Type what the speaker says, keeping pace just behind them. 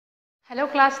Hello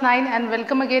class 9 and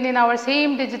welcome again in our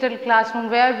same digital classroom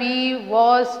where we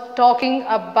was talking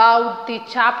about the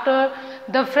chapter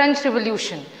the French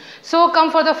Revolution. So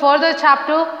come for the further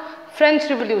chapter French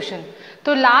Revolution.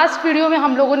 तो last video में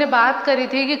हम लोगों ने बात करी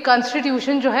थी कि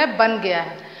constitution जो है बन गया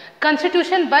है,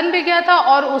 कॉन्स्टिट्यूशन बन भी गया था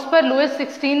और उस पर लुइस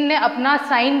 16 ने अपना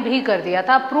साइन भी कर दिया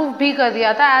था, अप्रूव भी कर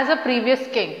दिया था एज अ प्रीवियस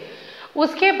किंग.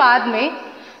 उसके बाद में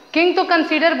किंग तो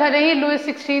कंसीडर भले ही लुइस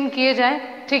 16 किए जाए,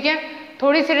 ठीक है,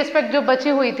 थोड़ी सी रिस्पेक्ट जो बची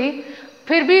हुई थी,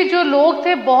 फिर भी जो लोग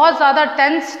थे बहुत ज़्यादा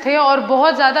टेंस थे और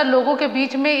बहुत ज़्यादा लोगों के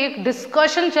बीच में एक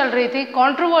डिस्कशन चल रही थी,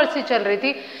 कंट्रोवर्सी चल रही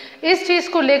थी इस चीज़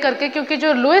को लेकर के, क्योंकि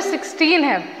जो लुइस 16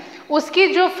 है उसकी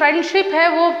जो फ्रेंडशिप है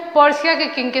वो पर्सिया के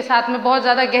किंग के साथ में बहुत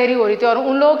ज़्यादा गहरी हो रही थी और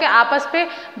उन लोगों के आपस पे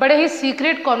बड़े ही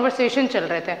सीक्रेट कॉन्वर्सेशन चल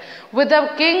रहे थे with the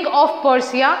king of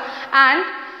Persia and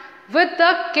with the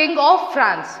king of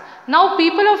France. Now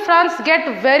people of France get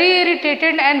very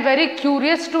irritated and very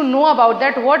curious to know about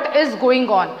that what is going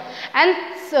on, and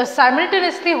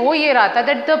simultaneously हो ये रहा था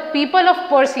that the people of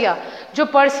Persia, जो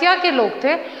Persia के लोग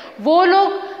थे वो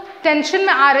लोग टेंशन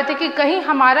में आ रहे थे कि कहीं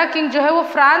हमारा किंग जो है वो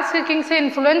फ्रांस के किंग से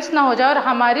इन्फ्लुएंस ना हो जाए और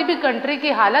हमारी भी कंट्री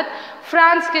की हालत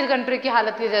फ्रांस के कंट्री की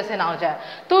हालत के जैसे ना हो जाए.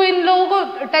 तो इन लोगों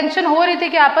को टेंशन हो रही थी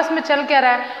कि आपस में चल क्या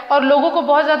रहा है और लोगों को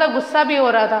बहुत ज़्यादा गुस्सा भी हो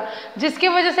रहा था, जिसकी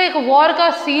वजह से एक वॉर का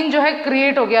सीन जो है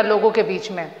क्रिएट हो गया लोगों के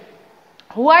बीच में.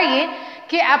 हुआ ये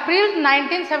कि अप्रैल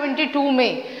 1972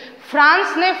 में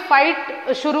फ्रांस ने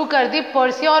फाइट शुरू कर दी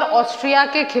पर्सिया और ऑस्ट्रिया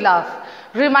के खिलाफ.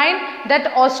 रिमाइंड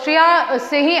दैट ऑस्ट्रिया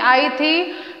से ही आई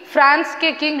थी फ्रांस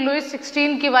के किंग लुइस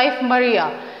 16 की वाइफ मरिया.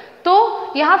 तो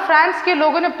यहाँ फ्रांस के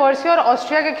लोगों ने पर्सिया और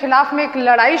ऑस्ट्रिया के खिलाफ में एक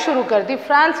लड़ाई शुरू कर दी.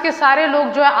 फ्रांस के सारे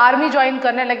लोग जो है आर्मी ज्वाइन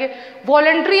करने लगे,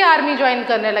 वॉलंटरी आर्मी ज्वाइन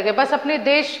करने लगे बस अपने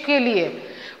देश के लिए,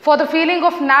 for the feeling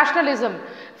of nationalism.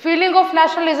 Feeling of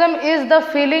nationalism is the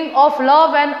feeling of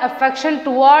love and affection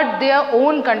toward their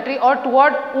own country or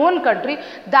toward own country,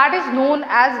 that is known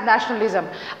as nationalism.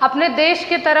 अपने देश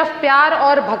की तरफ प्यार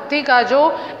और भक्ति का जो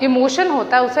इमोशन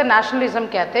होता है उसे नेशनलिज्म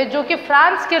कहते हैं, जो कि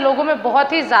फ्रांस के लोगों में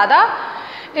बहुत ही ज़्यादा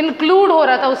इंक्लूड हो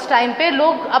रहा था. उस टाइम पे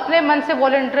लोग अपने मन से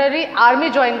वॉलंटरी आर्मी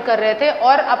ज्वाइन कर रहे थे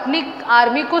और अपनी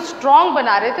आर्मी को स्ट्रॉन्ग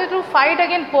बना रहे थे to fight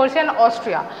against Persia and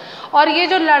Austria. और ये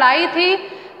जो लड़ाई थी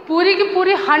पूरी की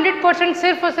पूरी 100%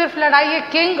 सिर्फ और सिर्फ लड़ाई ये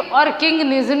किंग और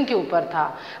किंगनिज्म के ऊपर था.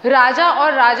 राजा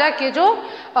और राजा के जो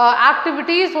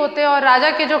एक्टिविटीज़ होते हैं और राजा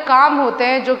के जो काम होते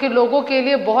हैं जो कि लोगों के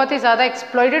लिए बहुत ही ज़्यादा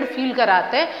एक्सप्लॉइटेड फील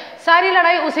कराते हैं, सारी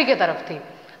लड़ाई उसी के तरफ थी.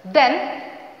 देन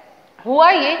हुआ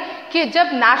ये कि जब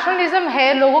नेशनलिज्म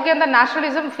है, लोगों के अंदर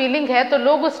नेशनलिज्म फीलिंग है, तो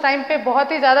लोग उस टाइम पे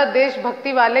बहुत ही ज़्यादा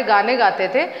देशभक्ति वाले गाने गाते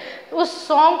थे. उस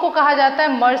सॉन्ग को कहा जाता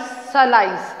है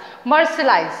मर्सलाइज.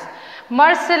 मर्सलाइज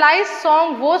मर्सलाइज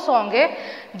सॉन्ग वो सॉन्ग है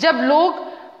जब लोग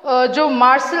जो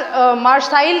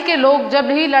मार्साइल के लोग जब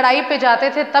भी लड़ाई पे जाते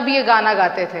थे तब ये गाना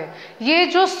गाते थे. ये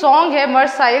जो सॉन्ग है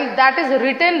मर्साइल, that is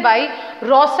written by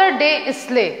रोसर day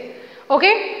इसले.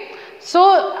 Okay,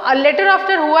 so letter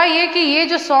after हुआ ये कि ये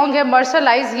जो सॉन्ग है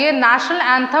मर्सलाइज ये नेशनल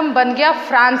एंथम बन गया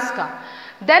फ्रांस का.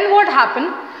 देन व्हाट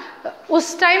हैपन,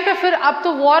 उस टाइम पे फिर अब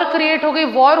तो वॉर क्रिएट हो गई,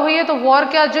 वॉर हुई है, तो वॉर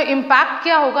का जो इम्पैक्ट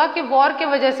क्या होगा कि वॉर के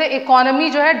वजह से इकोनॉमी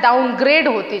जो है डाउनग्रेड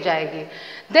होती जाएगी.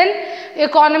 देन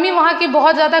इकोनॉमी वहाँ की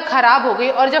बहुत ज़्यादा ख़राब हो गई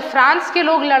और जब फ्रांस के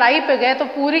लोग लड़ाई पे गए तो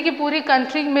पूरी की पूरी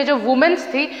कंट्री में जो वुमेन्स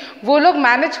थी वो लोग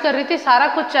मैनेज कर रही थी, सारा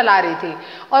कुछ चला रही थी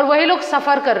और वही लोग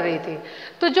सफ़र कर रही थी.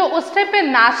 तो जो उस टाइम पे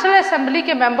नेशनल असेंबली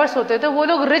के मेंबर्स होते थे वो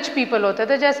लोग रिच पीपल होते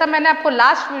थे, जैसा मैंने आपको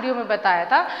लास्ट वीडियो में बताया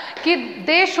था कि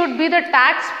they should be the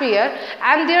tax payer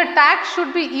and there tax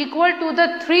should be equal to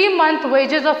the 3 month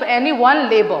wages of any one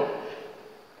labour.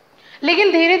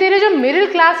 लेकिन धीरे धीरे जो मिडिल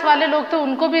क्लास वाले लोग थे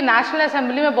उनको भी नेशनल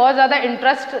असेंबली में बहुत ज़्यादा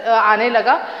इंटरेस्ट आने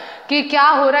लगा कि क्या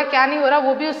हो रहा है क्या नहीं हो रहा.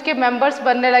 वो भी उसके मेंबर्स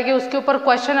बनने लगे, उसके ऊपर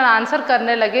क्वेश्चन एंड आंसर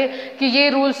करने लगे कि ये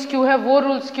रूल्स क्यों है, वो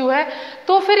रूल्स क्यों है.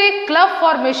 तो फिर एक क्लब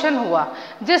फॉर्मेशन हुआ,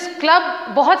 जिस क्लब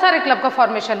बहुत सारे क्लब का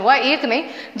फॉर्मेशन हुआ, एक नहीं,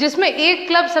 जिसमें एक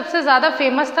क्लब सबसे ज़्यादा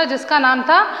फेमस था जिसका नाम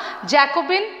था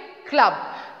जैकोबिन क्लब.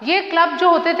 ये क्लब जो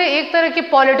होते थे एक तरह के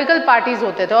पॉलिटिकल पार्टीज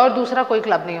होते थे और दूसरा कोई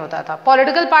क्लब नहीं होता था.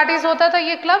 पॉलिटिकल पार्टीज होता था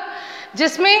ये क्लब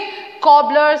जिसमें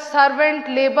कॉबलर्स, सर्वेंट,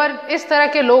 लेबर इस तरह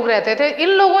के लोग रहते थे. इन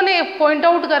लोगों ने पॉइंट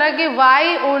आउट करा कि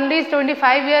Y only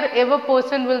 25 year ever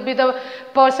person will be the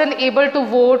person able to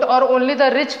vote और only the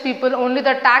rich people, only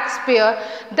the tax payer.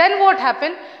 Then what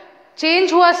happen,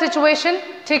 change हुआ सिचुएशन,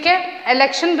 ठीक है,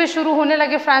 इलेक्शन भी शुरू होने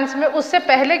लगे फ्रांस में. उससे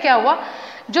पहले क्या हुआ,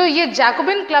 जो ये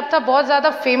जैकोबिन क्लब था बहुत ज़्यादा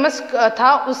फेमस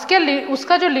था,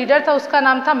 उसका जो लीडर था उसका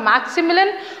नाम था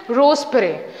मैक्सिमिलियन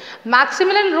रोस्पेरे.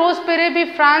 मैक्सिमिलियन रोस्पेरे भी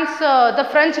फ्रांस द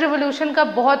फ्रेंच रिवॉल्यूशन का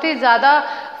बहुत ही ज़्यादा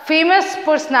फेमस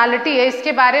पर्सनालिटी है.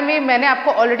 इसके बारे में मैंने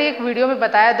आपको ऑलरेडी एक वीडियो में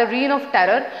बताया, the reign of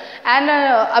terror, and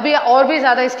अभी और भी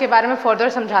ज़्यादा इसके बारे में फर्दर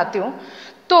समझाती हूँ.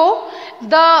 तो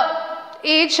द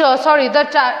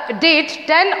डेट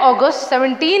 10 अगस्त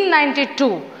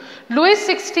 1792, लुइस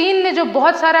 16 ने जो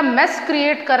बहुत सारा मेस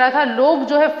क्रिएट करा था, लोग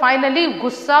जो है फाइनली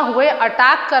गुस्सा हुए,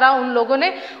 अटैक करा उन लोगों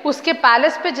ने उसके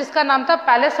पैलेस पे, जिसका नाम था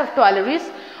पैलेस ऑफ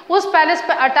टॉयलेरीज। उस पैलेस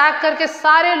पे अटैक करके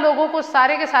सारे लोगों को,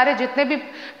 सारे के सारे जितने भी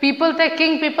पीपल थे,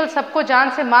 किंग पीपल, सबको जान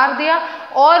से मार दिया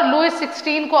और लुइस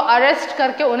 16 को अरेस्ट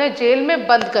करके उन्हें जेल में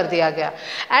बंद कर दिया गया।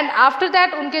 एंड आफ्टर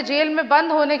दैट उनके जेल में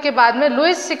बंद होने के बाद में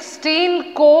लुइस 16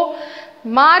 को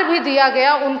मार भी दिया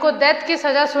गया, उनको डेथ की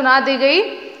सजा सुना दी गई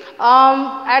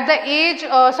at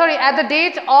the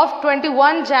date of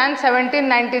 21 Jan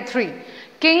 1793।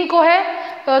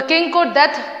 King को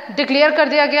डेथ डिक्लेयर कर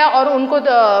दिया गया और उनको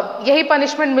यही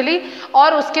पनिशमेंट मिली,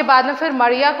 और उसके बाद में फिर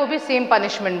मरिया को भी same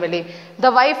punishment milli, the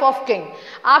wife of king.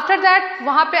 After that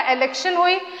वहाँ पे इलेक्शन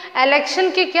हुई। इलेक्शन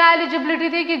की क्या एलिजिबिलिटी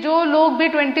थी कि जो लोग भी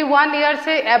 21 ईयर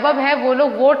से एबव है वो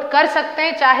लोग वोट कर सकते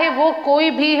हैं, चाहे वो कोई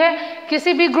भी है,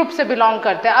 किसी भी ग्रुप से बिलोंग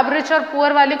करते हैं। अब रिच और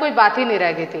पुअर वाली कोई बात ही नहीं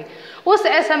रह गई थी। उस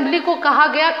असेंबली को कहा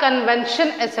गया कन्वेंशन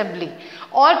असेंबली,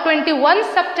 और 21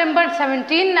 सितंबर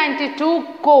 1792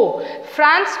 को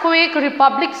फ्रांस को एक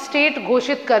रिपब्लिक स्टेट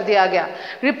घोषित कर दिया गया।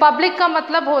 रिपब्लिक का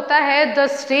मतलब होता है the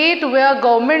state where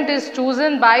government is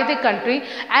chosen by the country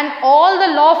and all the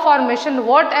law formation,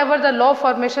 what ever the law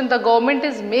formation the government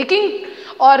is making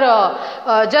और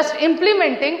just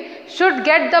implementing should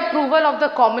get the approval of the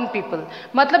common people.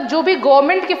 मतलब जो भी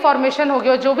government की formation होगी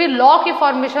और जो भी law की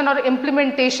फॉर्मेशन और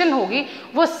इम्प्लीमेंटेशन होगी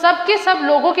वो सब के सब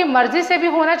लोगों की मर्जी से भी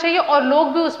होना चाहिए और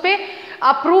लोग भी उस पर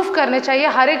अप्रूव करने चाहिए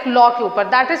हर एक लॉ के ऊपर।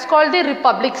 That is called the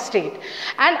Republic state.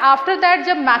 And after that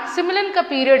जब मैक्सिमिलियन का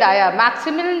पीरियड आया,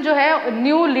 मैक्सिमिलियन जो है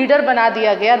न्यू लीडर बना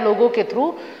दिया गया लोगों के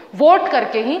थ्रू, वोट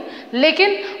करके ही।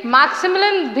 लेकिन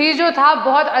मैक्सिमिलियन भी जो था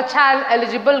बहुत अच्छा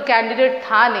एलिजिबल कैंडिडेट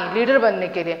था नहीं लीडर बनने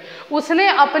के लिए। उसने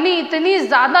अपनी इतनी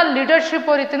ज़्यादा लीडरशिप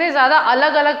और इतने ज़्यादा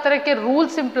अलग अलग तरह के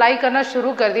रूल्स इम्प्लाई करना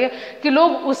शुरू कर दिए कि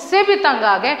लोग उससे भी तंग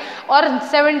आ गए। और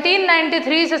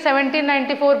 1793 से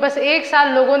 1794 बस एक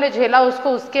साल लोगों ने झेला उसको,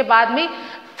 उसके बाद में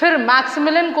फिर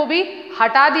मैक्सिमिलियन को भी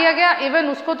हटा दिया गया। इवन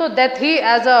उसको तो डेथ ही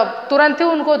तुरंत ही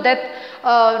उनको डेथ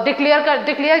डिक्लेयर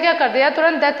क्या कर दिया,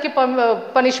 तुरंत डेथ की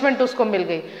पनिशमेंट उसको मिल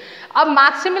गई। अब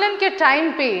मैक्सिमिलियन के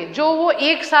टाइम पे जो वो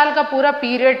एक साल का पूरा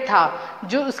पीरियड था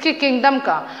जो उसके किंगडम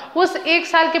का, उस एक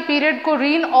साल के पीरियड को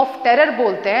रीन ऑफ टेरर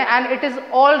बोलते हैं and it is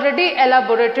already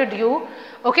elaborated you.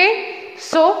 Okay,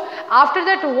 so after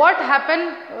that what happened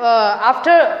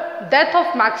after death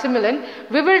of Maximilian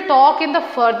we will talk in the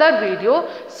further video,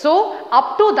 so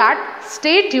up to that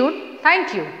stay tuned.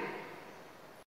 Thank you.